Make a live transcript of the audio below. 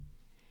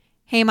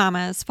Hey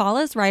mamas, fall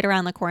is right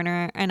around the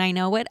corner, and I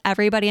know what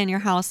everybody in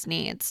your house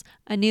needs: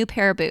 a new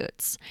pair of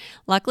boots.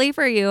 Luckily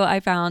for you, I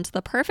found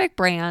the perfect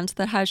brand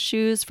that has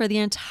shoes for the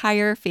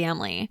entire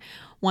family.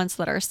 Ones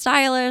that are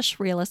stylish,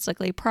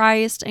 realistically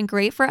priced, and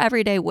great for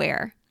everyday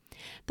wear.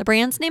 The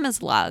brand's name is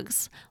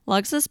Lugz.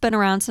 Lugz has been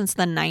around since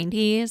the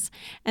 90s,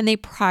 and they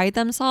pride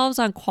themselves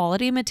on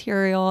quality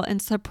material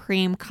and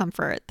supreme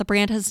comfort. The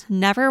brand has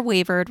never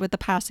wavered with the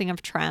passing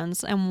of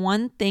trends, and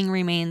one thing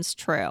remains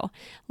true: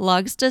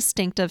 Lugz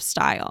distinctive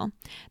style.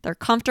 They're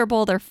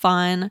comfortable, they're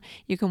fun,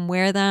 you can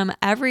wear them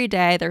every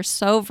day, they're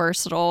so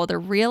versatile, they're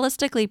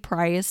realistically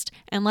priced,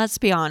 and let's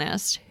be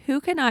honest,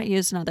 who could not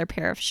use another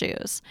pair of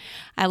shoes?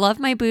 I love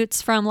my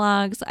boots from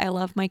Lugz. I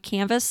love my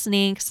canvas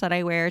sneaks that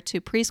I wear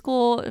to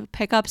preschool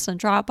pickups and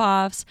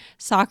drop-offs,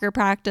 soccer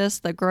practice,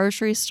 the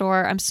grocery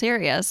store. I'm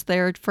serious.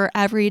 They're for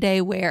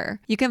everyday wear.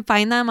 You can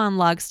find them on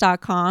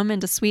Lugz.com,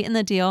 and to sweeten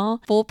the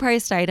deal,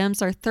 full-priced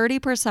items are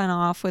 30%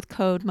 off with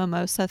code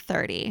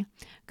MIMOSA30.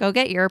 Go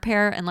get your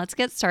pair, and let's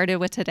get started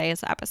with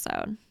today's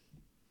episode.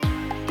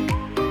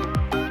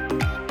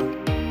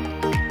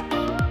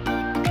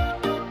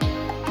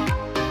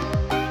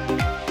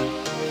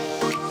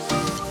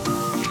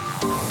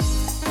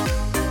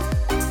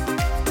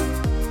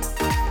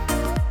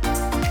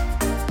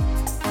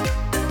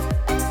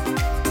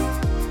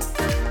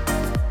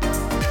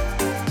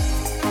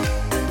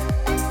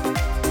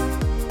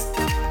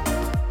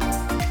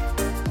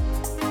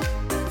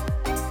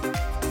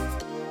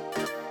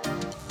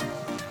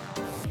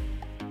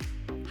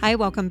 Hi,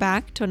 welcome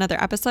back to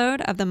another episode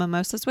of the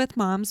Mimosas with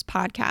Moms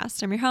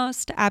podcast. I'm your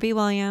host, Abby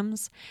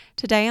Williams.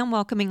 Today I'm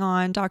welcoming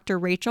on Dr.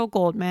 Rachel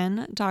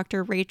Goldman.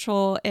 Dr.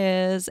 Rachel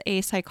is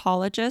a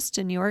psychologist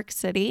in New York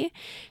City.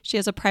 She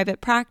has a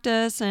private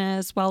practice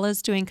as well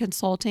as doing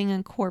consulting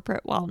and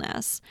corporate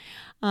wellness.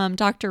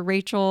 Dr.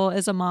 Rachel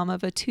is a mom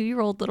of a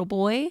 2-year-old little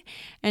boy,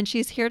 and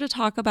she's here to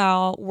talk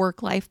about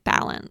work-life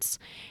balance.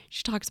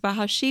 She talks about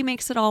how she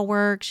makes it all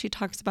work. She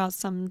talks about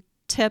some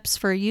tips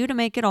for you to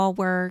make it all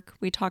work.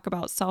 We talk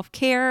about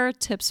self-care,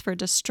 tips for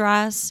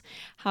distress,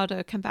 how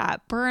to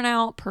combat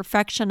burnout,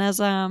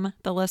 perfectionism.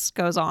 The list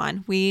goes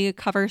on. We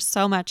cover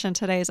so much in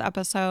today's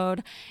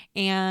episode.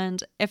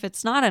 And if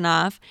it's not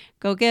enough,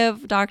 go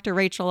give Dr.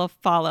 Rachel a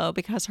follow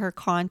because her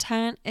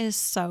content is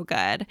so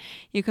good.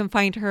 You can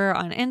find her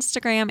on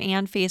Instagram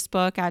and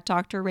Facebook at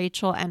Dr.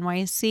 Rachel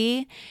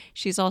NYC.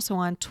 She's also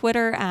on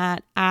Twitter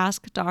at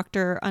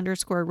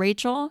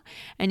AskDr_Rachel.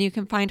 And you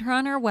can find her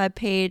on her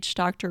webpage,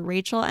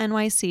 drrachelnyc.com.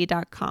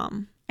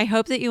 I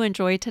hope that you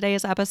enjoyed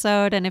today's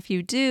episode, and if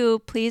you do,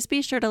 please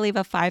be sure to leave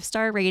a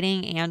 5-star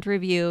rating and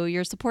review.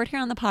 Your support here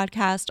on the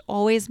podcast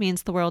always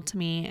means the world to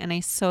me, and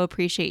I so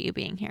appreciate you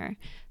being here.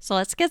 So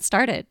let's get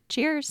started.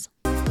 Cheers.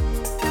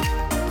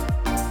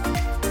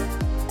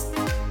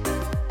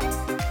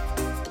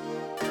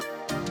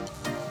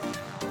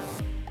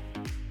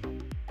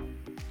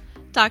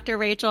 Dr.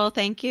 Rachel,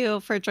 thank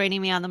you for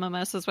joining me on the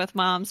Mimosas with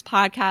Moms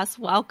podcast.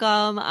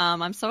 Welcome.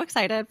 I'm so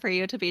excited for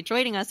you to be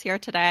joining us here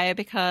today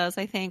because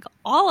I think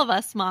all of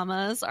us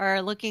mamas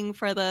are looking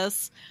for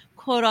this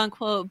quote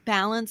unquote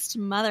balanced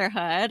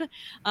motherhood.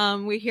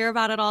 We hear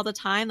about it all the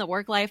time, the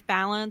work-life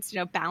balance,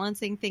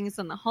 balancing things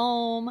in the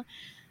home.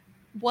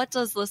 What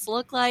does this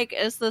look like?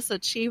 Is this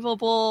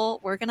achievable?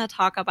 We're going to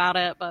talk about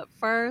it. But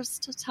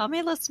first, tell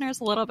me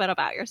listeners a little bit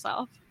about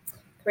yourself.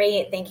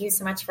 Great. Thank you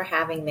so much for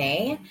having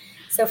me.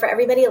 So for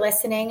everybody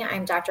listening,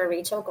 I'm Dr.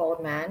 Rachel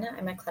Goldman.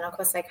 I'm a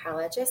clinical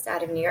psychologist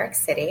out of New York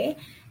City,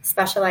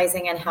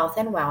 specializing in health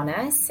and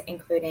wellness,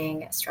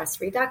 including stress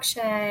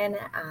reduction,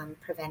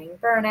 preventing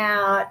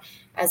burnout,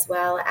 as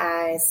well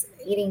as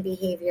eating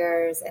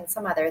behaviors and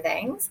some other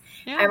things.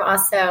 Yeah. I'm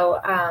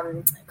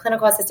also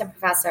clinical assistant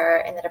professor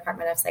in the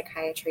Department of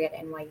Psychiatry at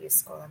NYU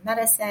School of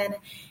Medicine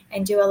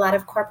and do a lot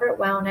of corporate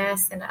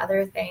wellness and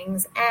other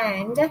things.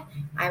 And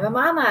I'm a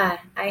mama.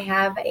 I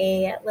have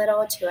a little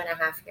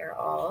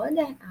 2.5-year-old.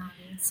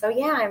 So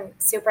yeah, I'm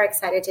super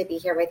excited to be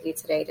here with you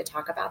today to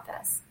talk about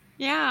this.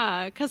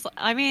 Yeah, because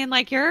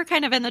you're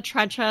kind of in the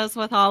trenches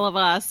with all of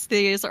us.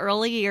 These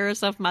early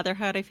years of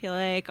motherhood, I feel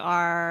like,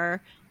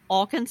 are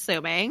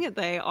all-consuming.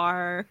 They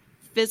are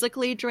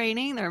physically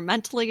draining, they're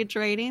mentally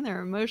draining,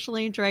 they're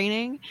emotionally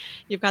draining.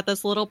 You've got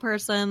this little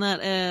person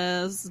that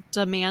is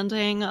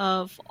demanding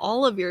of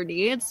all of your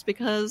needs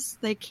because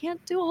they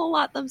can't do a whole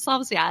lot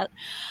themselves yet.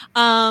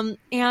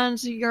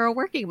 And you're a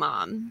working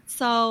mom.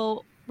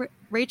 So,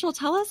 Rachel,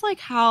 tell us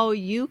how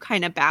you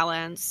kind of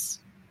balance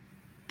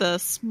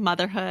this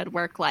motherhood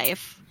work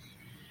life.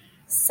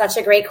 Such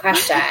a great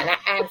question.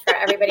 And for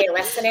everybody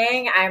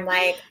listening, I'm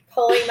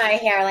pulling my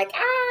hair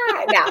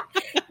no,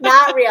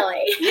 not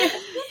really.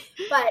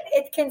 But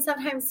it can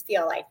sometimes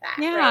feel like that.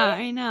 Yeah, right?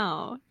 I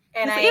know.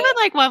 And even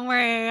when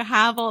we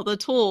have all the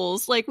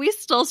tools, we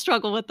still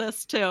struggle with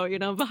this too,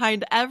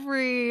 behind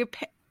every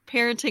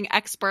parenting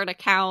expert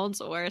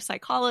account or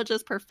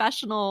psychologist,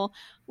 professional,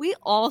 we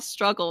all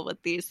struggle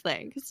with these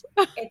things.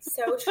 It's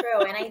so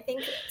true. And I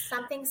think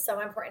something so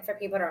important for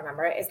people to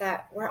remember is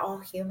that we're all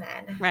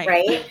human, right?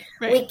 Right.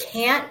 We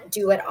can't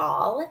do it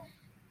all.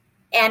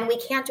 And we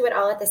can't do it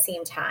all at the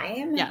same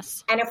time.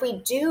 Yes. And if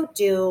we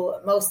do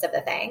most of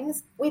the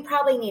things, we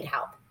probably need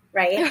help,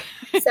 right?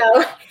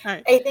 So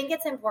Right. I think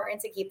it's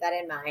important to keep that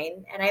in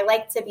mind. And I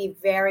like to be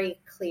very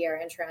clear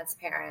and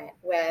transparent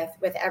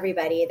with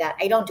everybody that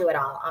I don't do it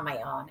all on my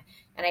own.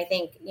 And I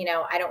think,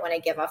 I don't want to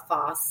give a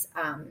false,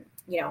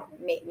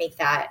 make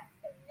that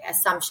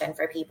assumption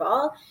for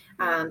people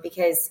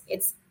because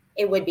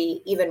it would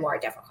be even more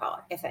difficult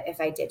if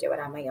I did do it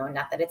on my own.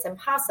 Not that it's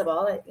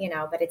impossible,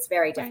 but it's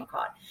very difficult.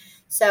 Right.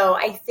 So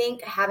I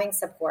think having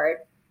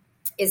support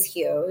is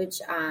huge.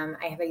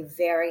 I have a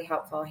very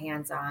helpful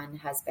hands-on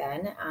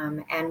husband.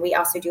 And we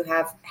also do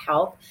have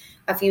help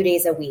a few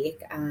days a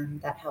week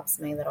that helps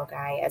my little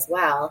guy as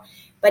well.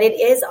 But it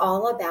is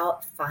all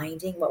about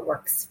finding what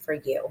works for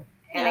you.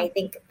 And I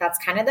think that's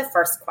kind of the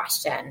first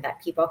question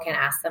that people can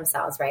ask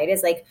themselves, right?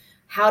 Is like,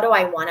 how do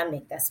I want to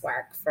make this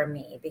work for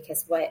me?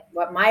 Because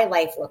what my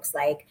life looks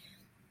like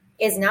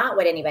is not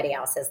what anybody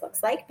else's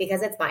looks like,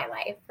 because it's my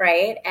life,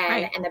 right?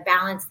 And the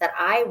balance that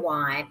I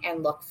want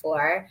and look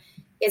for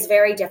is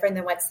very different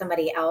than what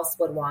somebody else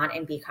would want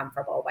and be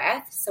comfortable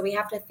with. So we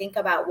have to think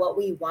about what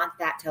we want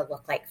that to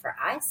look like for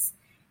us,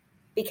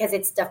 because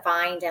it's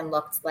defined and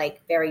looked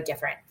like very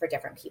different for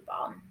different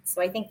people.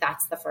 So I think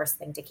that's the first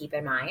thing to keep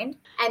in mind.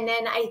 And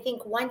then I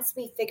think once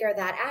we figure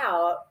that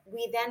out,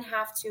 we then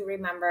have to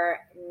remember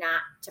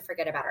not to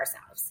forget about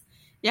ourselves.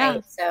 Yeah.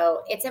 Right?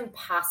 So it's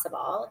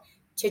impossible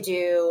to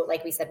do,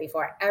 like we said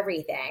before,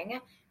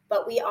 everything,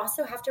 but we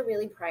also have to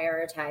really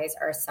prioritize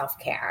our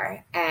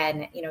self-care.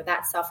 And,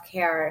 that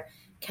self-care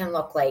can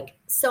look like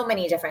so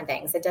many different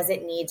things. It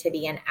doesn't need to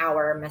be an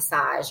hour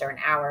massage or an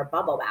hour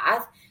bubble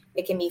bath.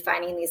 It can be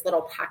finding these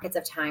little pockets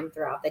of time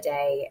throughout the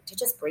day to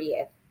just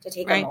breathe, to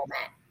take a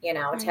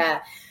moment,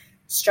 to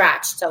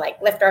stretch, to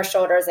like lift our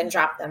shoulders and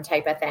drop them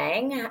type of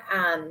thing.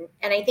 And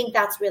I think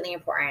that's really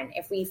important.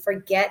 If we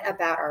forget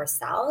about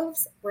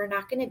ourselves, we're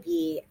not going to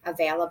be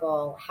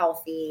available,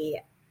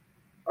 healthy,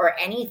 or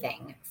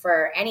anything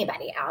for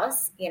anybody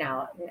else,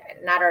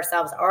 not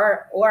ourselves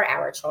or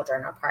our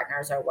children or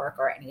partners or work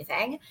or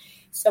anything.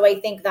 So I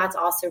think that's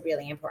also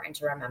really important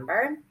to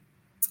remember.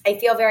 I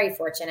feel very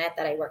fortunate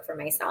that I work for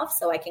myself,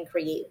 so I can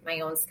create my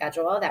own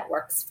schedule that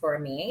works for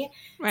me.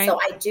 Right. So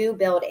I do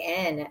build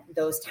in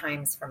those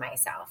times for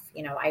myself.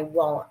 I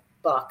won't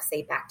book,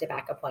 say,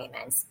 back-to-back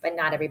appointments, but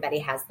not everybody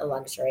has the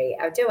luxury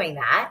of doing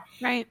that.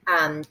 Right.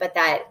 But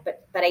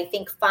I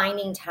think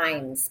finding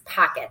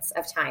pockets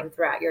of time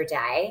throughout your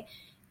day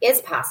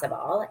is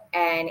possible.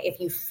 And if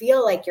you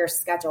feel like you're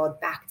scheduled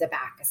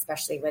back-to-back,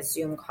 especially with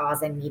Zoom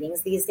calls and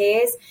meetings these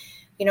days,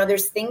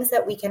 there's things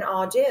that we can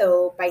all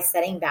do by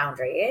setting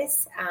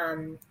boundaries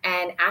and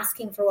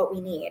asking for what we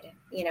need.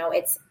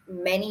 It's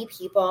many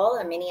people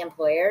and many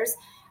employers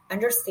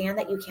understand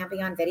that you can't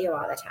be on video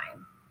all the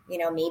time.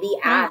 Maybe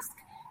ask,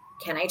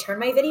 can I turn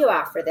my video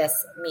off for this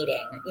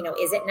meeting?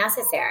 Is it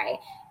necessary?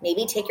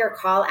 Maybe take your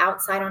call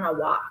outside on a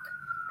walk.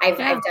 I've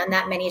done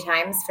that many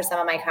times for some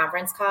of my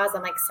conference calls.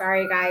 I'm like,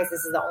 sorry guys, this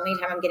is the only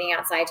time I'm getting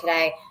outside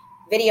today.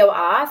 Video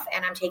off,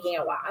 and I'm taking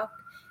a walk.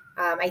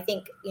 I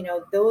think,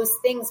 those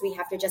things we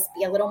have to just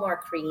be a little more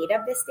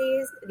creative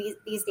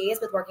these days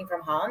with working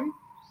from home.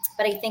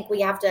 But I think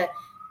we have to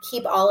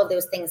keep all of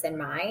those things in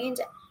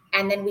mind,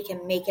 and then we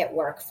can make it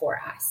work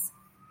for us.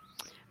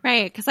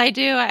 Right. Because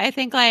I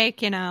think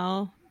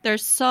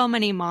there's so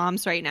many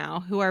moms right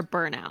now who are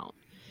burnout,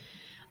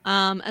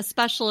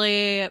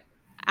 especially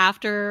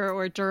after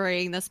or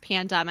during this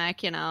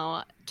pandemic.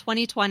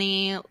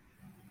 2020,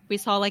 we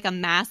saw like a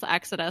mass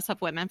exodus of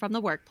women from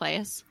the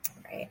workplace.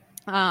 Right.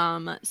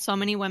 So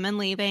many women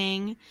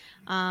leaving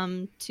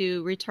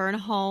to return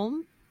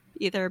home,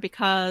 either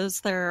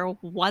because there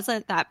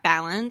wasn't that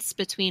balance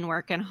between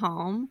work and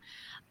home.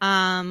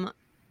 And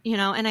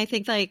I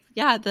think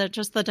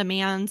the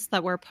demands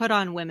that were put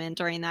on women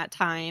during that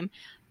time,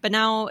 but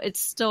now it's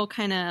still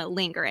kind of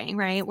lingering,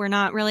 right? We're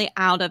not really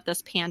out of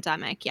this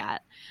pandemic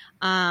yet.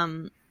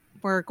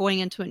 We're going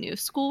into a new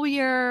school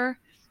year.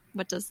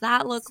 What does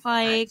that look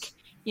like?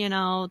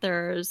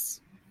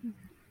 There's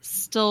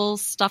still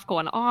stuff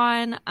going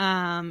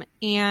on.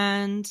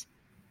 And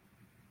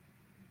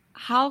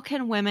how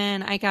can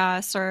women, I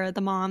guess, or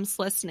the moms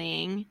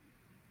listening,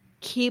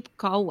 keep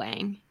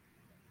going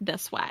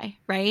this way,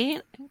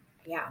 right?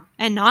 Yeah.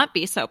 And not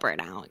be so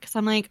burnt out? Because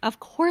I'm like, of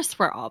course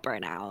we're all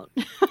burnt out.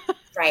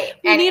 Right.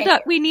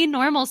 We need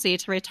normalcy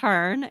to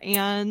return.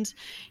 And,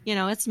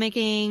 it's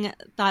making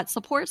that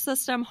support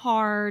system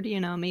hard.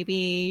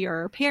 Maybe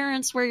your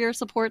parents were your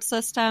support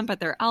system, but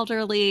they're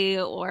elderly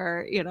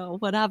or,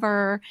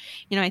 whatever.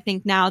 I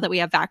think now that we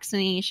have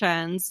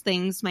vaccinations,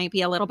 things might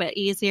be a little bit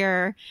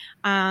easier.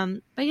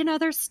 But,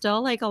 there's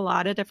still like a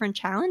lot of different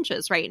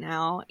challenges right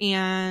now.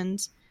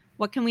 And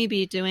what can we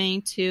be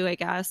doing to, I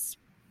guess,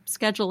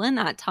 schedule in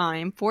that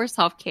time for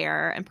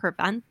self-care and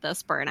prevent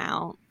this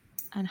burnout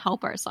and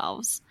help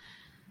ourselves?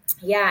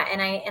 Yeah.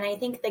 And I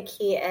think the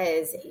key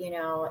is,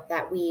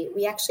 that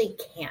we actually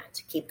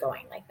can't keep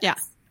going like this. Yeah.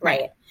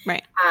 Right.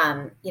 Like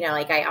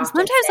I often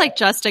sometimes say, like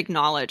just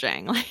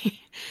acknowledging, like,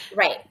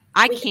 right.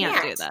 I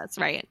can't do this.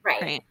 Right.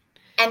 Right.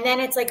 And then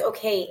it's like,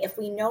 okay, if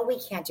we know we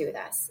can't do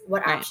this,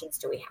 what Right. options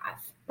do we have?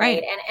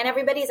 Right. Right. And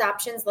everybody's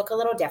options look a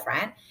little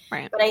different.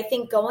 Right. But I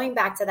think going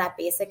back to that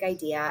basic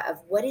idea of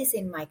what is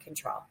in my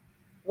control,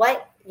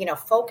 what,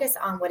 focus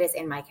on what is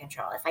in my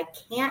control. If I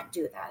can't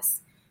do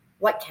this,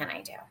 what can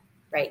I do?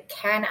 Right.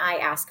 Can I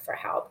ask for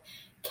help?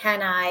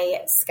 Can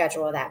I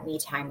schedule that me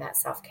time, that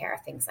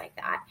self-care, things like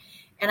that?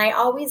 And I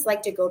always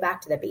like to go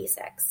back to the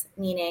basics,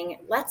 meaning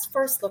let's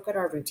first look at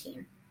our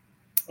routine.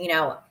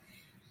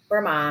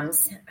 We're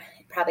moms,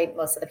 probably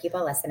most of the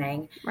people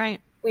listening. Right.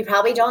 We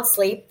probably don't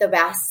sleep the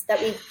best that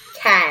we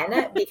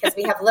can because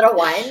we have little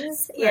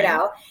ones,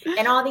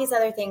 and all these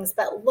other things.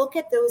 But look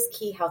at those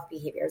key health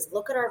behaviors.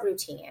 Look at our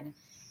routine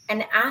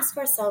and ask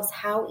ourselves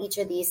how each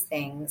of these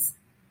things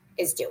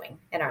is doing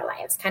in our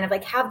lives. Kind of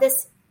like have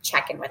this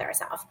check-in with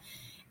ourselves.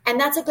 And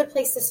that's a good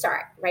place to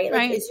start, right?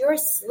 Like, is your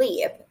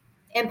sleep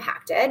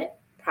impacted?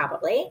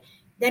 Probably.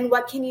 Then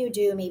what can you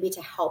do maybe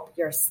to help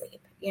your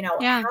sleep?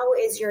 How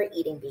is your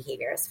eating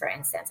behaviors, for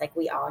instance? Like,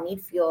 we all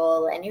need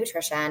fuel and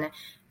nutrition.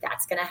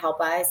 That's going to help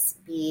us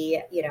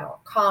be,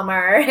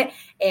 calmer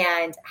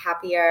and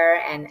happier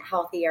and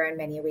healthier in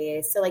many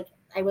ways. So, like,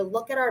 I would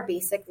look at our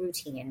basic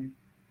routine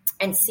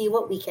and see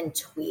what we can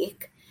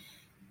tweak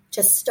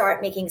to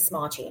start making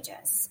small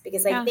changes.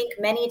 Because I think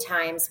many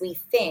times we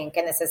think,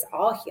 and this is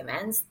all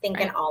humans,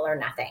 think an all or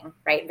nothing,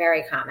 right?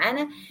 Very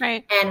common.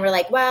 Right. And we're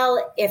like,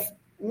 well, if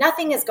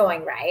nothing is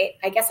going right,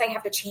 I guess I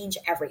have to change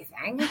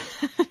everything.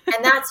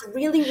 And that's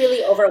really,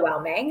 really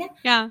overwhelming.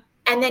 Yeah.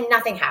 And then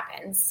nothing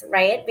happens,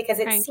 right? Because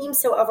it seems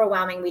so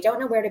overwhelming. We don't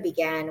know where to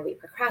begin. We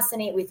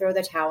procrastinate, we throw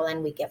the towel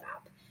in, we give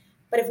up.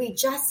 But if we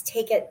just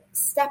take it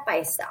step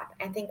by step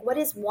and think, what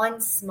is one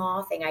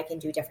small thing I can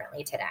do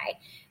differently today?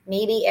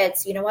 Maybe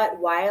it's,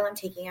 while I'm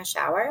taking a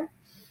shower,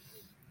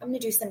 I'm going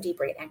to do some deep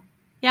breathing.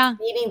 Yeah.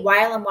 Maybe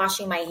while I'm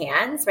washing my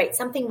hands, right?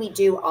 Something we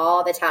do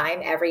all the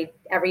time,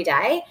 every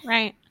day.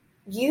 Right.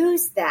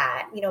 Use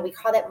that, we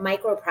call that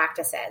micro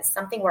practices,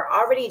 something we're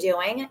already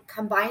doing,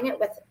 combine it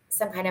with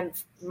some kind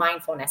of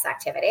mindfulness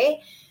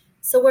activity.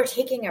 So we're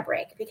taking a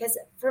break, because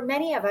for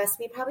many of us,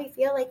 we probably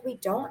feel like we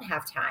don't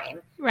have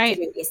time to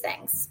do these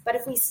things. But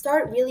if we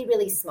start really,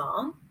 really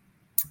small,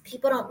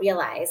 people don't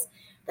realize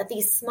that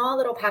these small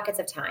little pockets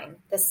of time,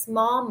 the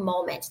small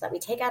moment that we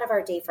take out of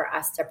our day for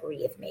us to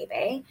breathe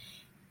maybe,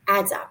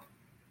 adds up.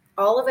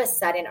 All of a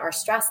sudden, our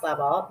stress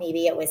level,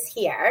 maybe it was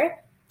here,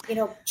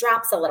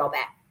 drops a little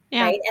bit.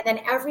 Yeah. Right. And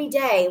then every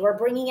day we're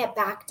bringing it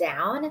back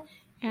down.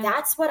 Yeah.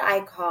 That's what I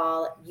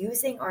call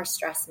using our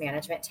stress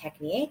management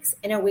techniques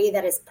in a way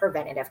that is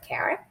preventative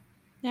care.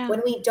 Yeah.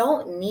 When we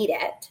don't need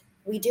it,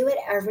 we do it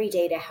every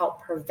day to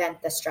help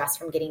prevent the stress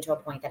from getting to a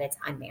point that it's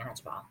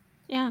unmanageable.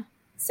 Yeah.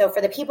 So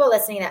for the people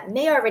listening that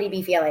may already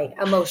be feeling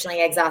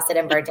emotionally exhausted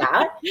and burnt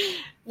out,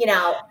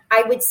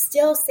 I would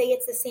still say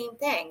it's the same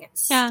thing.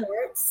 Yeah.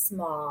 Start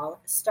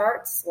small,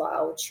 start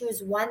slow,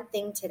 choose one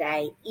thing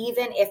today,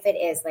 even if it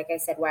is, like I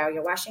said, while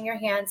you're washing your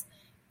hands,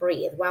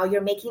 breathe. While you're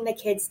making the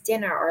kids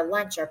dinner or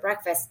lunch or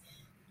breakfast,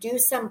 do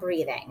some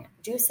breathing,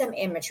 do some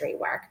imagery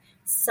work,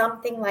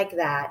 something like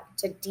that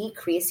to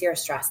decrease your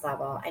stress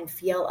level and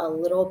feel a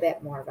little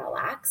bit more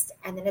relaxed.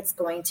 And then it's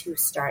going to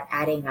start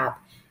adding up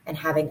and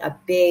having a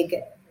big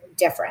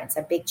difference,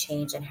 a big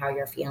change in how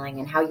you're feeling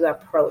and how you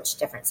approach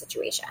different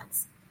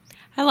situations.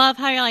 I love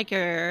how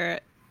you're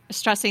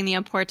stressing the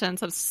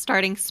importance of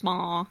starting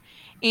small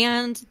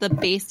and the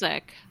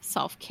basic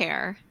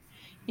self-care.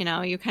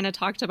 You kind of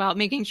talked about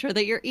making sure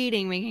that you're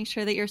eating, making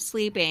sure that you're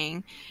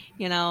sleeping,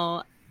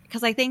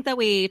 because I think that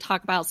we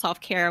talk about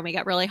self-care and we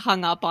get really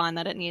hung up on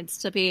that it needs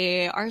to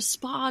be our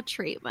spa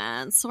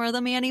treatments or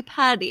the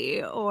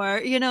mani-pedi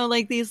or,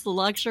 like these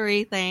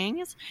luxury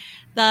things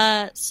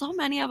that so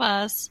many of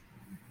us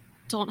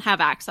don't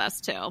have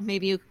access to.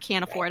 Maybe you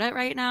can't afford it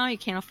right now. You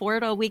can't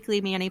afford a weekly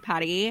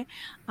mani-pedi.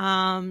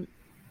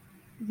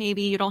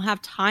 Maybe you don't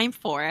have time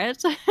for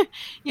it.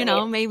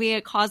 Maybe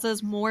it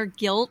causes more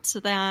guilt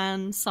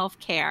than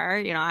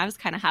self-care. I was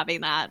kind of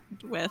having that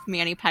with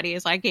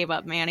mani-pedis. I gave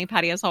up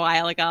mani-pedis a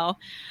while ago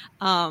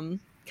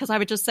because I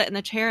would just sit in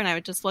the chair and I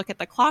would just look at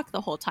the clock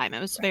the whole time. It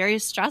was very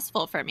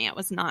stressful for me. It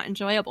was not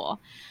enjoyable.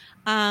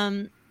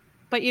 But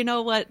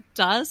what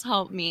does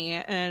help me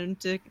and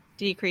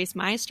decrease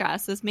my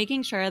stress is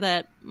making sure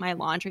that my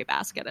laundry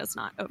basket is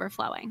not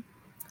overflowing.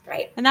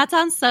 Right. And that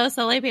sounds so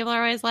silly. People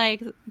are always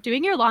like,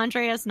 doing your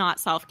laundry is not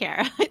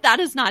self-care.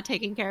 That is not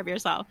taking care of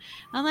yourself.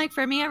 I'm like,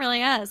 for me, it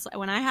really is.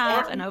 When I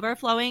have an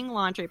overflowing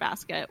laundry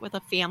basket with a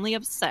family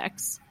of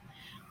 6,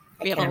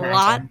 we have a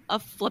lot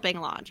of flipping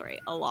laundry,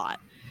 a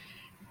lot.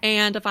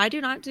 And if I do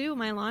not do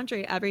my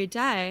laundry every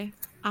day,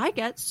 I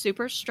get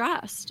super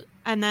stressed.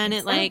 And then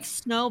it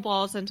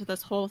snowballs into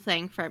this whole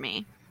thing for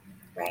me.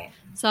 Right.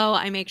 So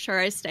I make sure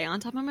I stay on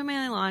top of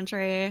my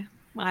laundry.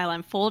 While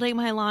I'm folding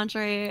my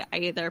laundry, I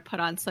either put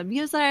on some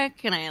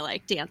music and I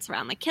dance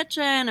around the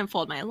kitchen and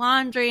fold my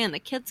laundry, and the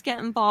kids get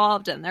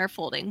involved and they're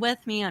folding with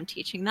me. I'm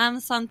teaching them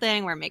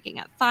something. We're making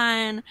it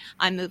fun.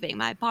 I'm moving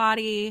my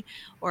body,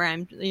 or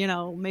I'm,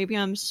 maybe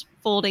I'm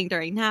folding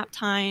during nap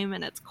time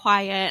and it's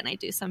quiet and I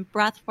do some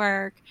breath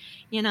work,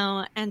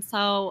 and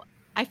so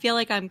I feel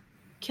like I'm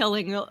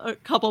killing a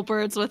couple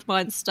birds with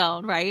one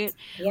stone, right?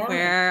 Yeah.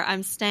 Where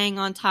I'm staying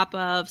on top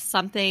of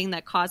something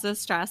that causes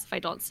stress if I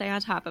don't stay on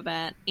top of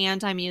it,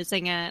 and I'm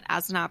using it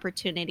as an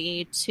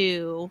opportunity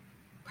to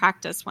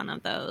practice one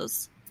of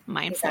those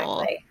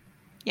mindful. Exactly.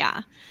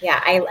 Yeah. Yeah.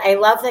 I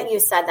love that you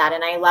said that.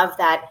 And I love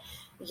that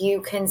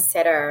you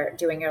consider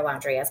doing your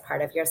laundry as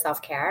part of your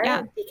self-care.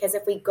 Yeah. Because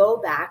if we go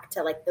back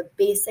to like the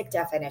basic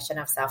definition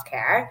of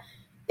self-care,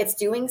 it's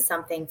doing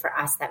something for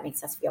us that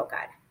makes us feel good.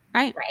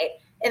 Right. Right.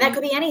 And that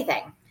could be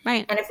anything.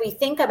 Right. And if we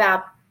think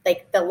about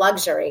like the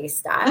luxury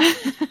stuff,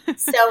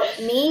 so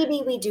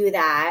maybe we do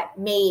that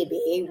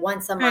maybe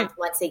once a month,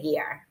 once a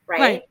year.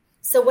 Right.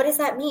 So what does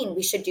that mean?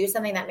 We should do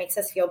something that makes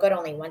us feel good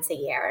only once a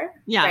year.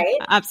 Yeah, right?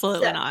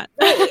 Absolutely not.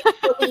 Right.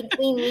 But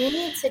we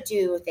need to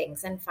do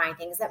things and find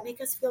things that make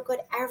us feel good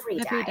every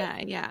day. Every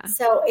day, yeah.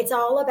 So it's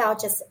all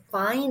about just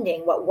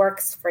finding what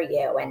works for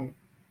you. And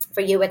for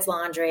you, it's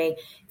laundry.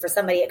 For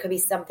somebody, it could be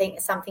something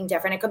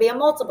different. It could be a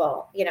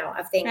multiple,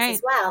 of things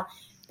as well.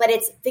 But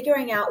it's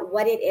figuring out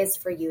what it is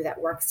for you that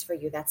works for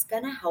you. That's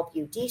going to help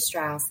you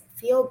de-stress,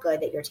 feel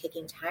good that you're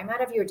taking time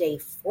out of your day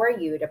for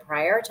you to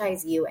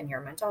prioritize you and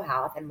your mental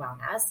health and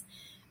wellness,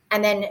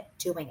 and then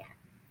doing it.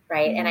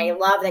 Right. Mm-hmm. And I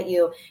love that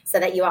you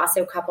said that you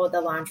also coupled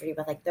the laundry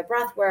with like the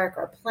breath work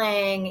or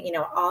playing,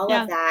 all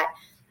of that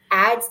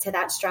adds to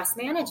that stress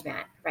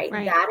management, right?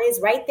 That is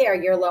right there.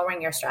 You're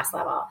lowering your stress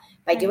level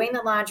by doing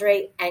the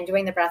laundry and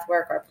doing the breath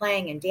work or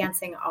playing and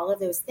dancing. All of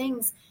those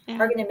things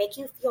are going to make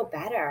you feel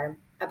better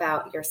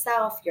about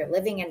yourself, your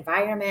living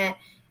environment,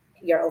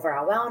 your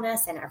overall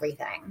wellness and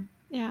everything.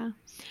 Yeah.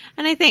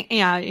 And I think,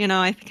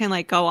 I can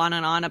like go on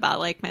and on about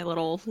like my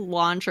little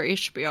laundry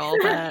spiel,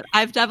 but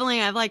I've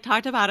like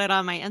talked about it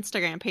on my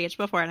Instagram page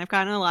before and I've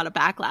gotten a lot of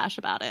backlash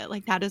about it.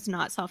 Like that is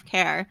not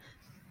self-care.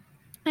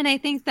 And I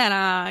think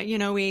that,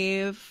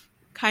 we've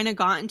kind of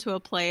gotten to a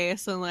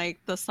place in like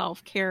the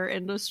self-care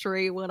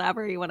industry,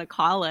 whatever you want to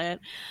call it,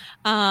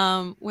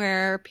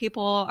 where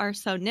people are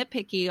so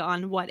nitpicky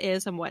on what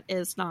is and what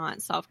is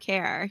not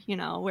self-care,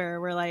 where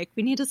we're like,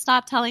 we need to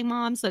stop telling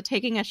moms that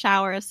taking a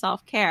shower is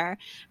self-care.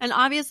 And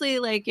obviously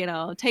like,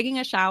 taking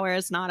a shower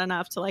is not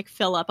enough to like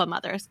fill up a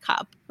mother's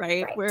cup,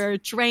 right? We're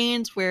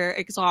drained, we're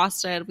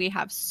exhausted, we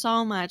have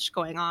so much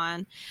going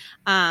on.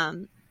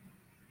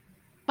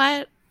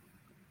 But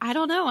I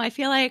don't know. I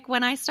feel like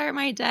when I start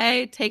my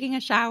day taking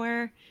a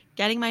shower,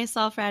 getting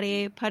myself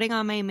ready, putting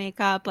on my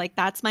makeup, like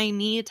that's my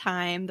me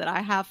time that I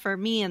have for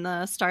me in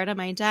the start of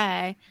my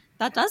day.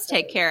 That does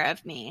take care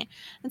of me.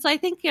 And so I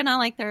think,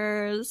 like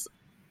there's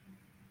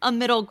a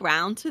middle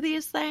ground to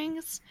these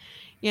things,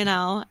 and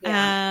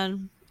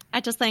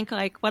I just think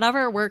like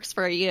whatever works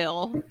for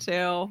you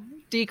to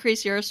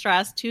decrease your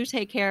stress, to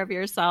take care of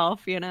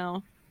yourself,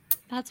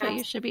 that's what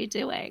you should be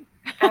doing.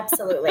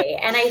 Absolutely.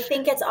 And I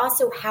think it's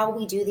also how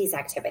we do these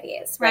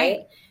activities,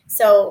 right?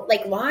 So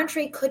like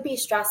laundry could be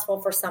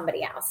stressful for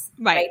somebody else.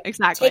 Right?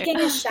 Exactly. Taking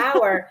a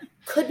shower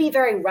could be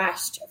very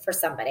rushed for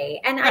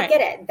somebody. And I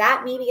get it.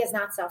 That maybe is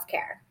not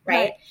self-care,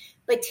 right?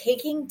 But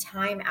taking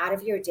time out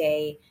of your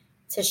day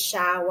to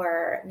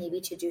shower, maybe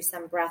to do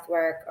some breath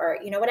work or,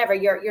 whatever,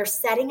 you're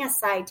setting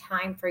aside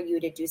time for you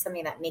to do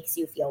something that makes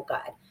you feel good.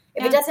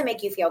 If it doesn't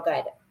make you feel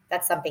good,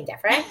 that's something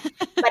different.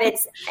 But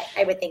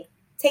I would think,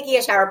 taking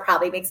a shower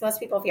probably makes most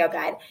people feel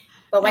good.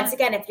 But once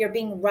again, if you're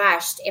being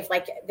rushed, if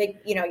like,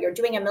 you're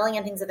doing a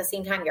million things at the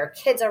same time, your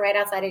kids are right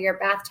outside of your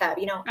bathtub,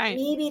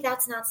 maybe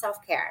that's not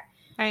self-care.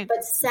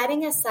 But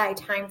setting aside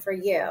time for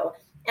you.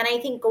 And I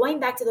think going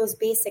back to those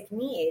basic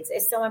needs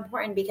is so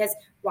important because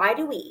why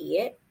do we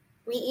eat?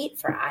 We eat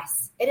for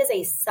us. It is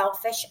a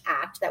selfish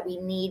act that we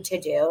need to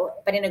do,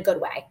 but in a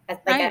good way.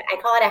 Like I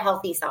call it a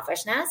healthy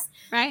selfishness.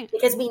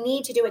 Because we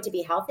need to do it to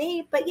be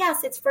healthy. But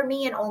yes, it's for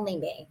me and only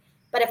me.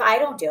 But if I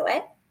don't do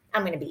it,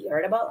 I'm going to be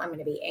irritable. I'm going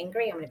to be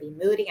angry. I'm going to be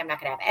moody. I'm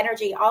not going to have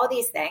energy, all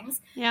these things.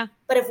 Yeah.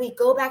 But if we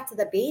go back to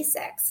the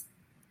basics,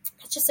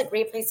 it's just a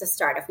great place to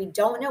start. If we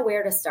don't know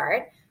where to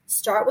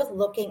start with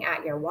looking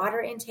at your water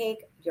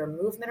intake, your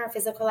movement or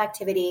physical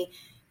activity,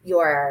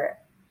 your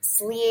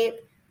sleep,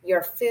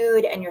 your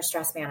food, and your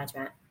stress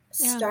management.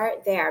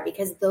 Start there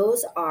because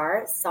those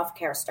are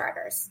self-care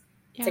starters.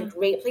 It's a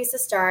great place to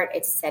start.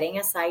 It's setting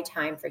aside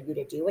time for you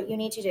to do what you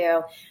need to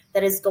do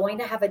that is going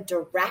to have a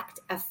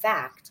direct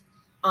effect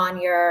on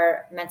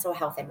your mental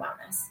health and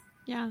wellness.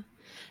 Yeah.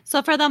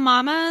 So for the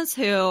mamas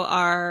who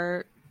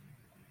are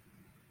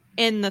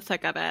in the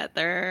thick of it,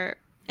 they're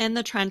in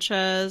the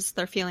trenches,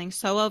 they're feeling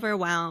so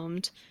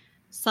overwhelmed,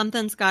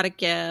 something's got to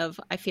give.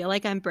 I feel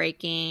like I'm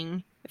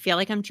breaking. I feel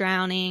like I'm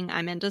drowning.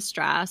 I'm in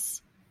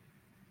distress.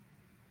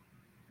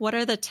 What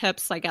are the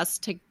tips, I guess,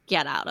 to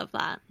get out of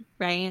that,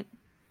 right?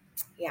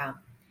 Yeah.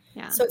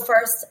 So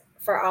first,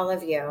 for all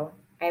of you,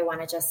 I want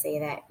to just say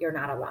that you're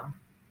not alone.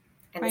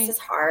 And this is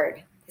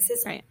hard. This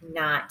is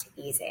not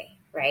easy,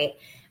 right?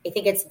 I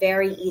think it's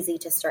very easy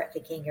to start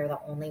thinking you're the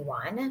only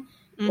one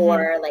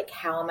or like,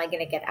 how am I going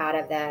to get out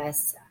of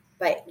this?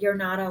 But you're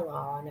not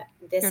alone.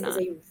 This is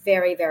a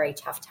very, very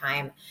tough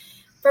time.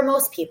 for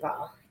most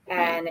people.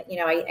 Right. And,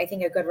 I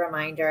think a good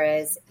reminder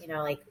is,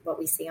 like what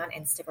we see on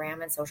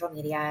Instagram and social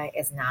media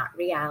is not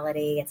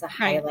reality. It's a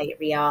Right. highlight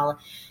reel.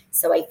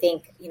 So I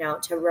think,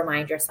 to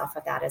remind yourself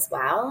of that as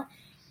well.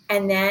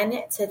 And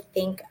then to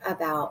think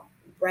about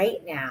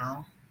right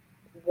now,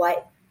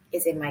 what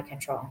is in my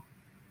control,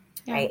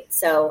 Yeah. right?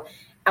 So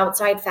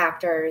outside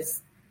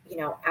factors,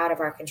 out of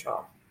our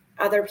control.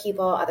 Other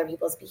people, other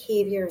people's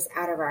behaviors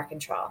out of our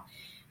control.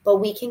 But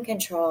we can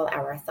control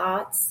our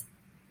thoughts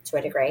to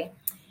a degree.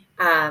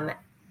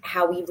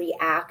 How we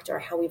react or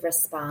how we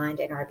respond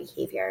in our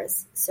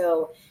behaviors.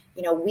 So,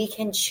 we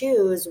can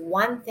choose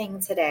one thing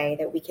today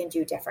that we can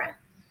do different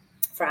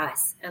for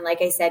us. And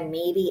like I said,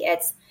 maybe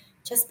it's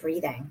just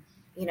breathing,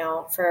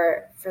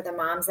 for the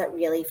moms that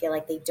really feel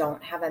like they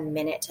don't have a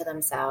minute to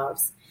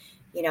themselves,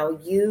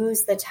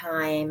 use the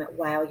time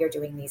while you're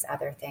doing these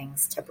other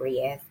things to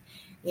breathe.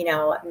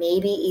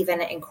 Maybe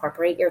even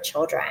incorporate your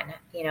children.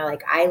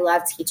 Like I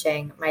love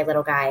teaching my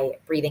little guy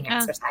breathing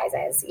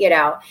exercises,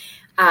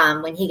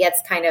 when he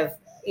gets kind of,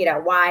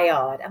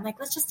 wild, I'm like,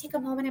 let's just take a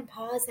moment and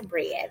pause and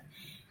breathe.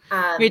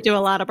 We do a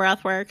lot of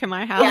breath work in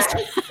my house.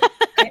 Yes.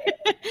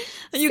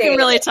 You can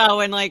really tell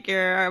when like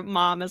your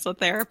mom is a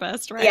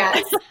therapist, right?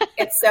 Yes,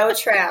 it's so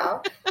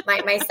true.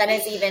 My son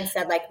has even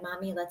said like,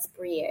 Mommy, let's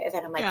breathe.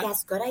 And I'm like,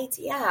 yes, good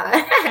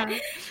idea.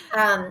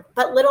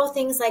 But little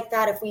things like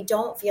that, if we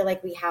don't feel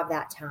like we have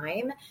that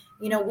time,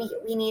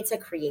 we need to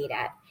create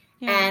it.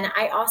 Yeah. And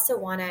I also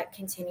want to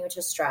continue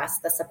to stress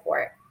the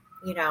support.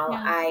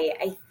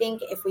 I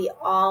think if we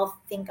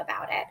all think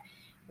about it,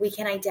 we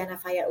can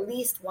identify at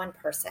least one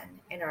person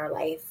in our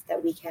life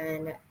that we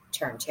can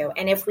turn to.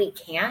 And if we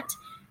can't,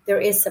 there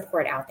is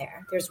support out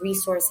there. There's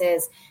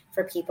resources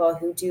for people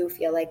who do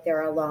feel like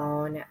they're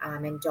alone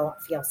and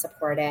don't feel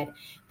supported.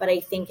 But I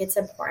think it's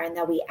important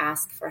that we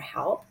ask for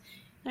help.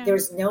 Yeah.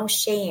 There's no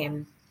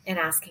shame in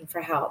asking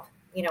for help.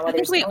 I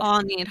think we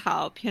all need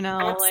help,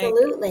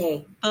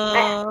 Absolutely. Like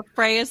the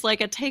phrase,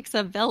 like, it takes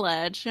a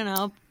village,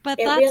 but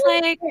that's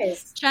really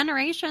is.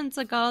 Generations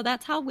ago,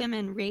 that's how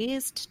women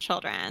raised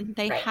children.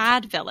 They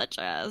had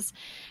villages.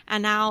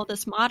 And now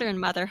this modern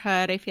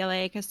motherhood, I feel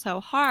like, is so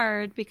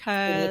hard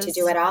because you need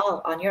to do it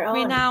all on your own.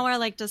 We now are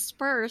like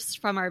dispersed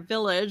from our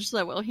village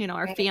that will,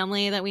 our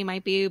family that we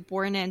might be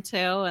born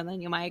into. And then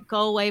you might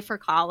go away for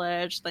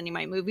college. Then you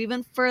might move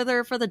even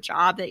further for the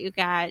job that you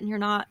get. And you're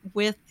not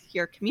with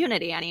your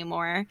community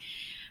anymore.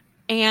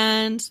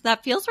 And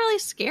that feels really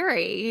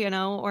scary,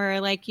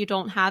 or like you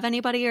don't have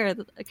anybody or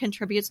it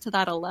contributes to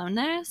that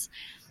aloneness.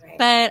 Right.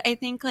 But I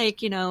think like,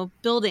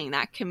 building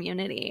that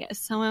community is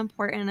so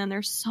important. And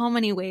there's so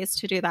many ways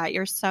to do that.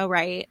 You're so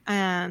right.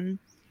 I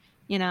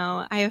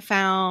have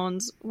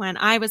found when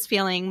I was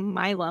feeling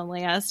my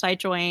loneliest, I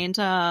joined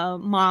a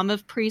mom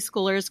of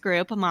preschoolers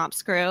group, a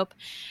MOPS group,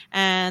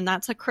 and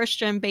that's a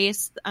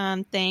Christian-based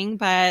thing,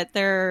 but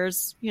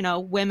there's,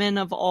 women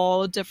of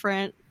all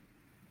different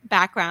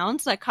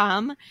backgrounds that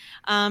come,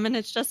 and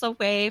it's just a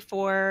way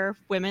for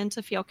women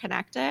to feel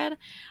connected.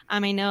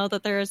 I know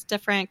that there's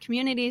different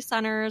community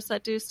centers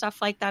that do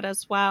stuff like that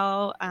as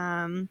well.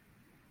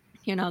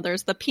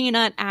 There's the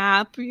Peanut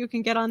app. You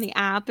can get on the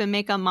app and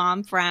make a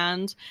mom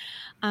friend.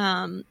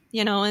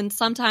 And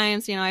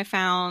sometimes, I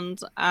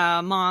found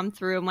a mom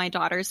through my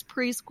daughter's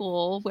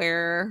preschool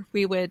where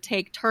we would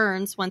take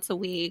turns once a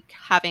week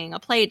having a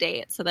play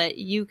date so that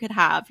you could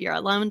have your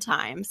alone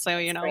time. So,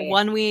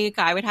 one week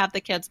I would have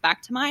the kids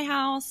back to my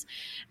house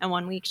and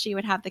one week she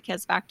would have the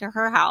kids back to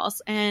her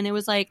house. And it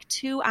was like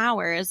 2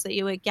 hours that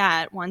you would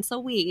get once a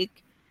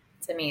week.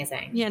 It's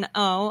amazing.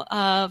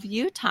 Of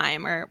you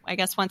time, or I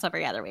guess once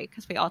every other week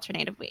because we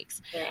alternated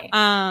weeks.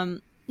 Right.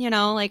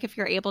 Like if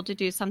you're able to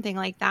do something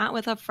like that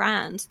with a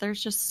friend,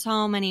 there's just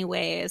so many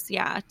ways,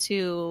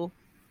 to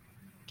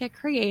get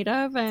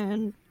creative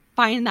and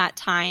find that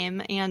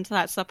time and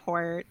that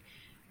support.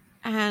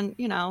 And,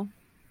 you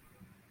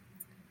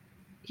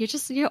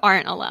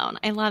aren't alone.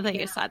 I love that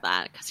you said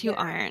that because you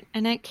aren't.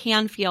 And it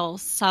can feel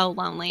so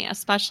lonely,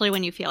 especially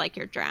when you feel like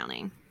you're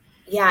drowning.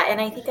 Yeah. And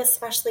I think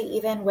especially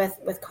even with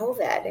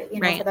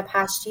COVID, for the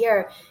past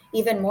year,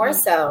 even more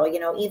so,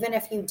 even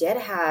if you did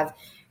have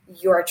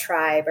your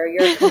tribe or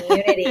your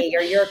community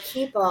or your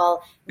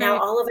people, now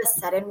all of a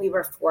sudden we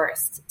were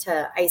forced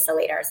to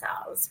isolate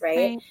ourselves.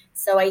 Right.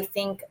 So I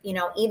think,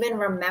 even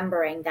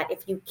remembering that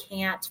if you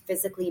can't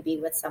physically be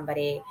with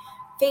somebody,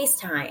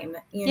 FaceTime,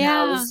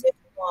 Zoom,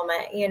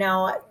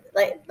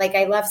 like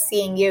I love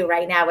seeing you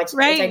right now, which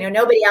I know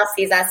nobody else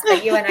sees us,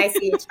 but you and I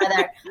see each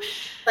other.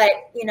 But,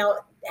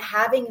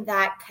 having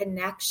that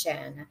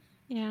connection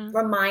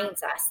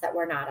reminds us that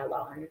we're not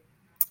alone.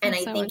 And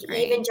I think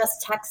even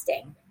just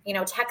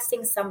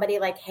texting somebody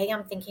like, hey,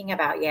 I'm thinking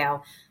about you,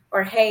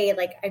 or, hey,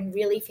 like, I'm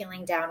really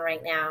feeling down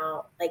right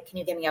now. Like, can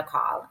you give me a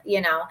call?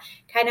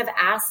 Kind of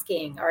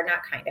asking, or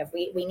not kind of,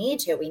 we need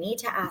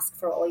to ask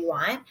for what we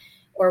want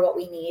or what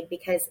we need,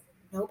 because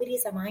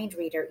nobody's a mind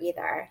reader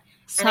either.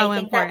 So and I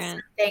think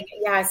important.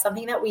 That's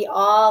something that we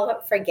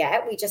all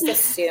forget. We just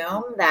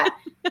assume that,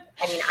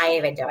 I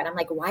even do it. I'm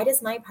like, why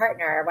does my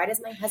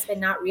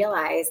husband not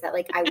realize that,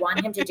 like, I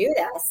want him to do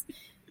this?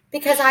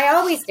 Because I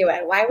always do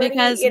it. Why would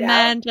Because he,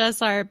 men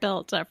just are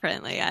built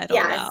differently. I don't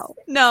Yes, know.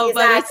 No,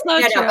 but it's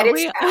exactly. so No, but true.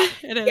 it's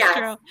true. It is Yes.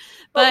 true.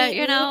 But But,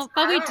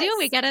 we need we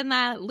tasks. get in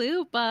that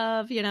loop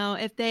of,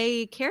 if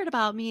they cared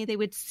about me, they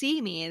would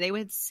see me. They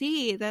would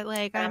see that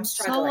like And I'm I'm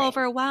so struggling.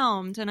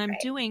 overwhelmed and I'm Right.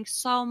 doing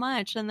so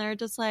much. And they're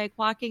just like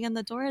walking in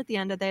the door at the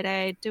end of the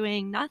day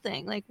doing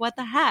nothing. Like, what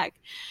the heck?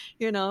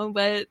 But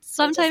I just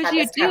sometimes had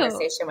you this do.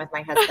 conversation with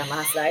my husband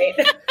last night.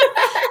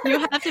 You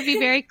have to be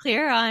very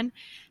clear on,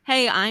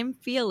 hey, I'm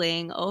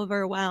feeling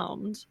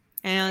overwhelmed.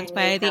 And Can you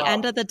by the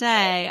end help? of the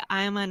Right. day,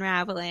 I'm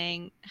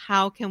unraveling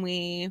how can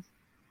we,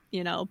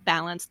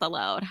 balance the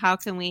load? How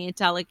can we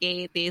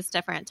delegate these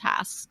different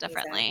tasks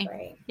differently?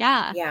 Exactly.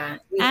 Yeah. Yeah,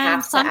 we And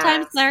have to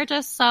sometimes ask. they're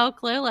just so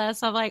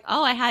clueless of like,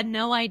 oh, I had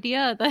no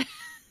idea that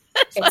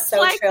It's it's so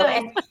like true.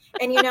 this.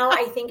 And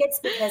I think it's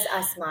because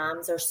us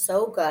moms are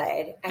so good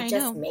at I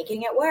just know.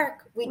 making it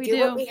work. We We do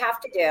what do. we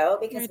have to do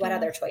because We what do.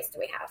 other choice do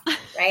we have?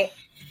 Right.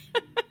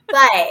 But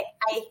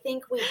I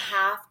think we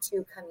have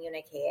to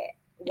communicate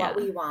what Yeah.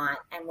 we want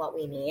and what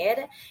we need.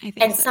 I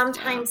think And so too.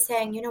 sometimes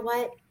saying, you know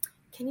what,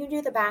 can you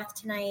do the bath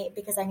tonight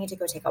because I need to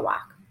go take a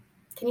walk?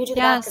 Can you do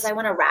the bath because I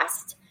want to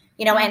rest?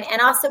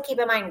 And also keep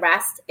in mind,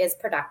 rest is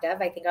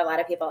productive. I think a lot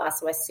of people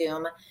also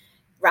assume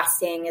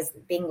resting is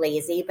being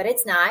lazy, but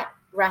it's not.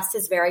 Rest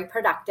is very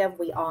productive.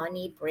 We all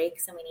need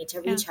breaks and we need to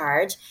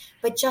recharge.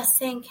 But just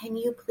saying, can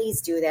you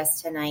please do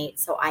this tonight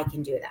so I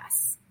can do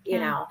this?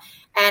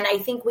 And I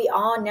think we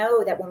all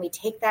know that when we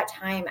take that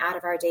time out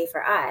of our day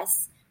for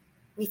us,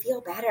 we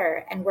feel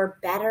better and we're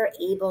better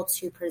able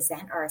to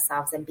present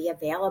ourselves and be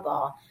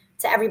available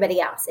to everybody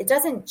else. It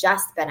doesn't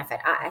just benefit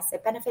us,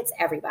 it benefits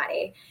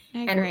everybody.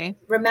 I agree. And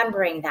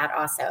remembering that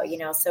also,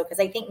 so because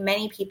I think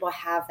many people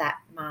have that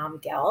mom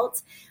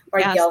guilt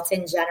or guilt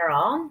in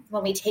general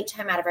when we take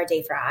time out of our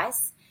day for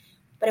us.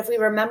 But if we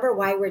remember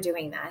why we're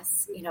doing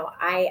this,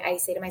 I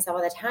say to myself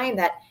all the time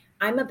that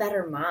I'm a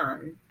better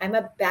mom. I'm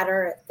a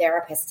better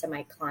therapist to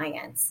my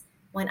clients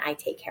when I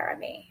take care of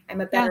me.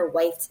 I'm a better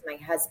wife to my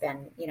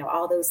husband,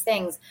 all those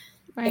things.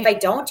 Right. If I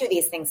don't do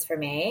these things for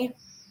me,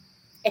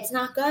 it's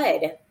not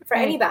good for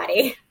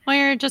anybody. Well,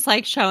 you're just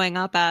like showing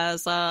up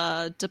as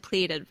a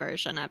depleted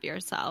version of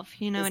yourself.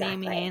 You know what I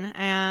mean?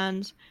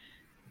 And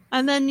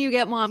then you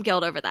get mom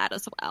guilt over that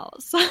as well.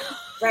 So.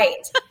 Right.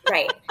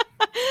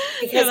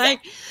 Because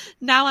like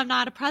now I'm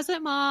not a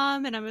present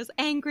mom and I was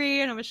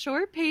angry and I was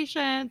short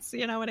patience.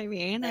 You know what I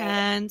mean? Right.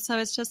 And so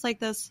it's just like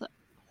this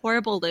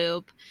horrible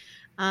loop.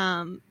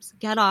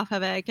 Get off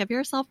of it. Give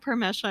yourself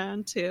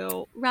permission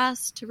to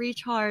rest, to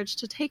recharge,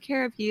 to take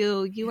care of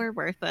you. You are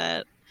worth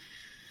it.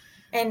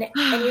 And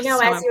so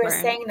as you were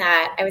saying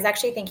that, I was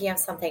actually thinking of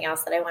something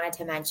else that I wanted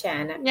to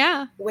mention.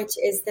 Yeah. Which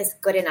is this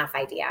good enough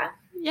idea.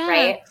 Yeah.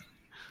 Right.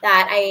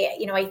 That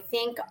I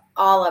think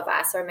all of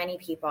us or many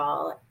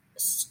people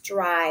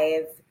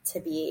strive to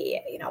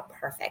be,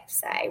 perfect,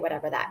 say,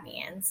 whatever that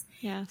means.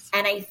 Yes.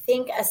 And I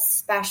think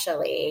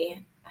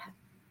especially,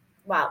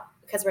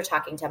 because we're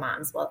talking to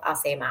moms, well, I'll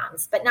say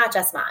moms, but not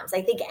just moms.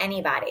 I think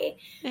anybody,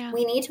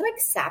 we need to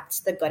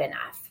accept the good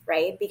enough,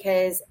 right?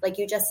 Because like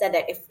you just said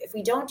that if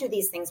we don't do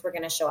these things, we're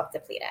going to show up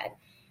depleted.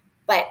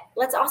 But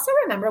let's also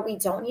remember we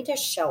don't need to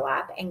show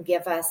up and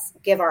give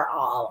our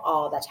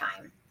all the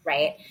time,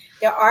 right?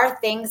 There are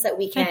things that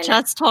we can. I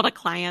just told a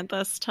client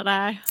this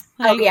today.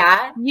 Like, oh,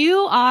 yeah?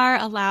 You are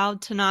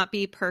allowed to not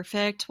be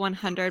perfect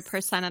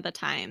 100% of the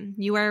time.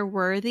 You are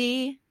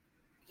worthy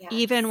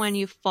even when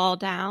you fall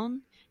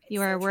down.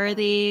 You are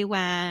worthy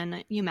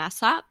when you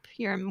mess up.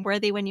 You're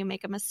worthy when you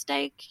make a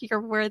mistake. You're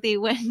worthy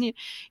when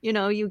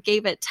you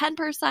gave it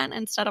 10%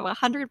 instead of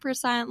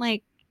 100%.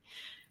 Like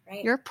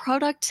your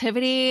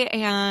productivity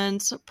and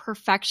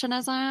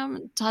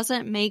perfectionism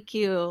doesn't make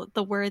you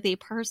the worthy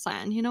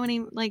person. You know what I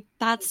mean? Like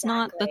that's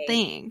not the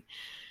thing.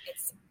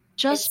 It's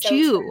so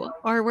you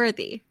are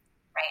worthy.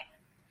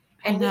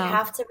 Right. And we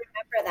have to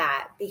remember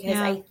that because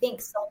I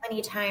think so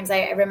many times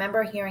I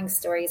remember hearing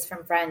stories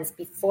from friends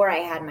before I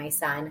had my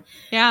son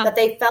that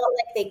they felt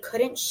like they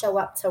couldn't show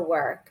up to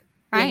work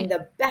being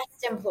the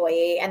best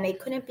employee and they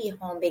couldn't be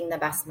home being the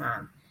best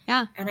mom.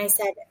 Yeah. And I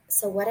said,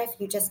 so what if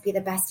you just be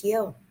the best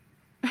you?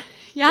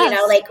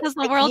 Yes, because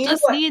the world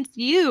just needs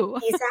you.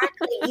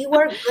 Exactly. You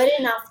are good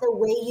enough the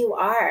way you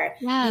are.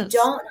 Yes. You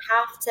don't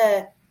have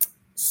to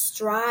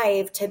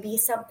strive to be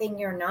something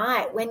you're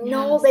not when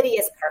nobody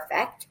is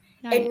perfect.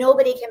 And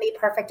nobody can be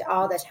perfect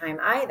all the time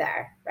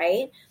either,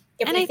 right?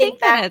 And I think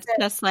that it's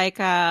just like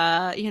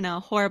a,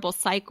 horrible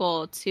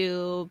cycle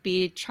to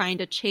be trying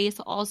to chase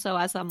also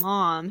as a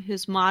mom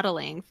who's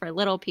modeling for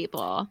little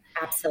people.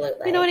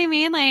 Absolutely. You know what I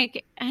mean?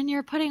 Like, and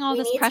you're putting all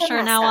this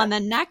pressure now on the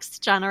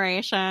next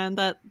generation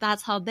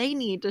that's how they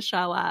need to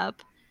show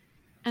up.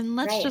 And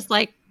let's just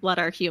like let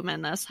our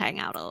humanness hang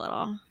out a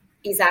little.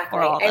 Exactly.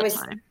 Or all the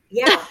time.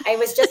 I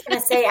was just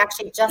going to say,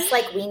 actually, just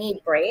like we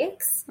need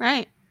breaks.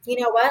 Right. You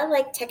know what?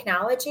 Like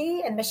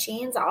technology and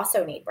machines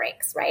also need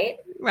breaks, right?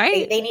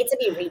 Right. They need to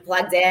be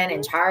replugged in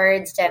and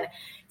charged. And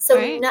so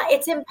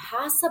it's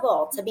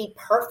impossible to be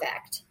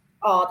perfect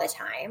all the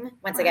time.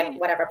 Once again,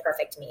 whatever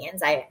perfect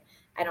means,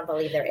 I don't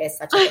believe there is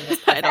such a thing as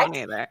perfect. I don't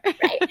either.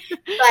 Right.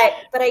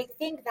 But I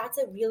think that's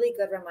a really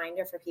good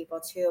reminder for people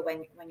too,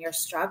 when you're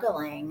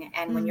struggling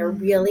and when you're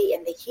really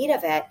in the heat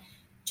of it,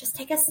 just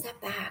take a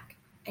step back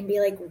and be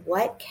like,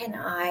 what can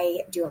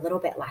I do a little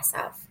bit less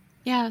of?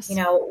 Yes.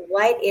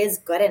 What is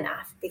good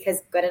enough?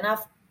 Because good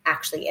enough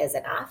actually is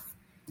enough.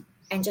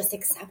 And just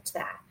accept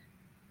that.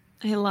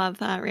 I love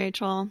that,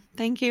 Rachel.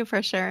 Thank you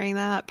for sharing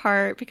that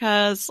part,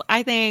 because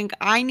I think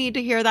I need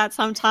to hear that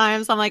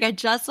sometimes. I'm like, I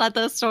just said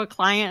this to a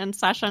client in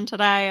session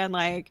today, and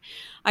like,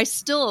 I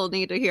still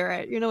need to hear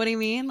it. You know what I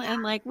mean? Yeah.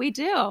 And like, we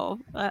do.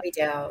 We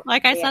do.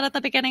 Like I said at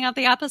the beginning of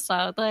the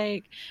episode,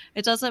 like,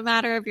 it doesn't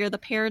matter if you're the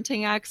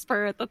parenting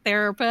expert, the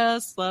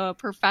therapist, the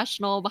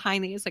professional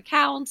behind these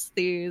accounts,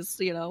 these,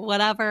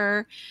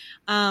 whatever.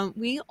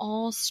 We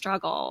all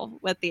struggle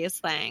with these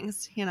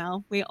things.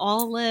 We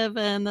all live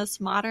in this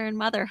modern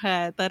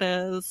motherhood that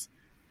is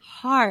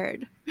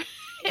hard.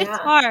 It's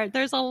hard.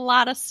 There's a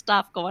lot of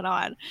stuff going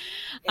on.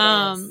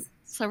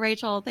 So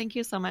Rachel, thank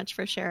you so much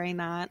for sharing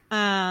that.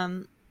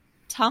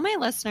 Tell my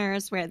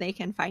listeners where they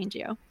can find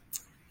you.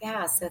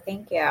 Yeah, so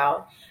thank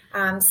you.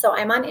 So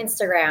I'm on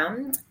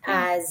Instagram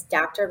as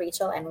Dr.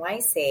 Rachel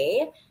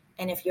NYC.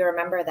 And if you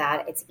remember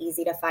that, it's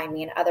easy to find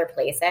me in other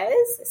places.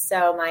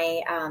 So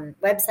my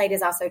website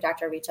is also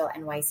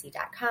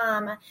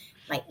drrachelnyc.com.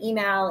 My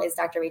email is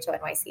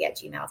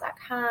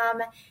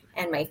drrachelnyc@gmail.com.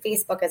 And my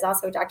Facebook is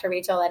also Dr.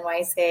 Rachel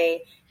NYC.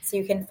 So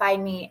you can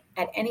find me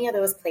at any of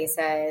those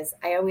places.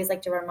 I always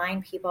like to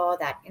remind people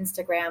that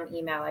Instagram,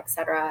 email,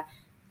 etc.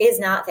 is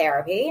not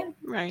therapy.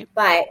 Right.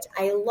 But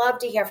I love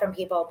to hear from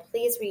people.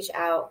 Please reach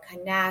out,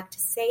 connect,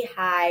 say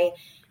hi.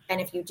 And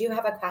if you do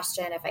have a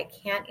question, if I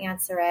can't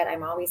answer it,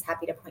 I'm always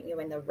happy to point you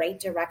in the right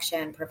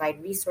direction,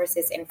 provide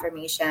resources,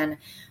 information,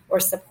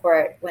 or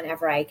support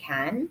whenever I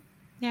can.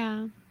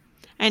 Yeah.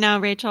 I know,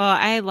 Rachel,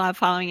 I love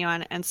following you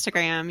on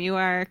Instagram. You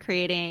are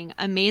creating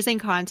amazing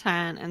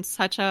content and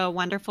such a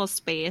wonderful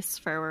space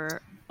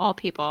for all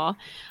people.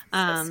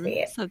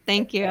 So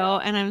thank you.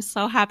 And I'm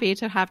so happy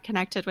to have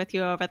connected with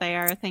you over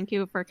there. Thank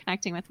you for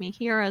connecting with me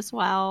here as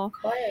well. Of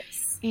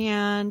course.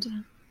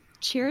 And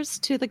cheers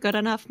to the good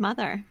enough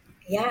mother.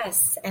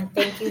 Yes. And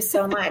thank you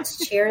so much.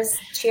 Cheers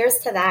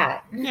to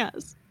that.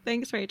 Yes.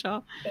 Thanks,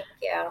 Rachel. Thank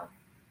you.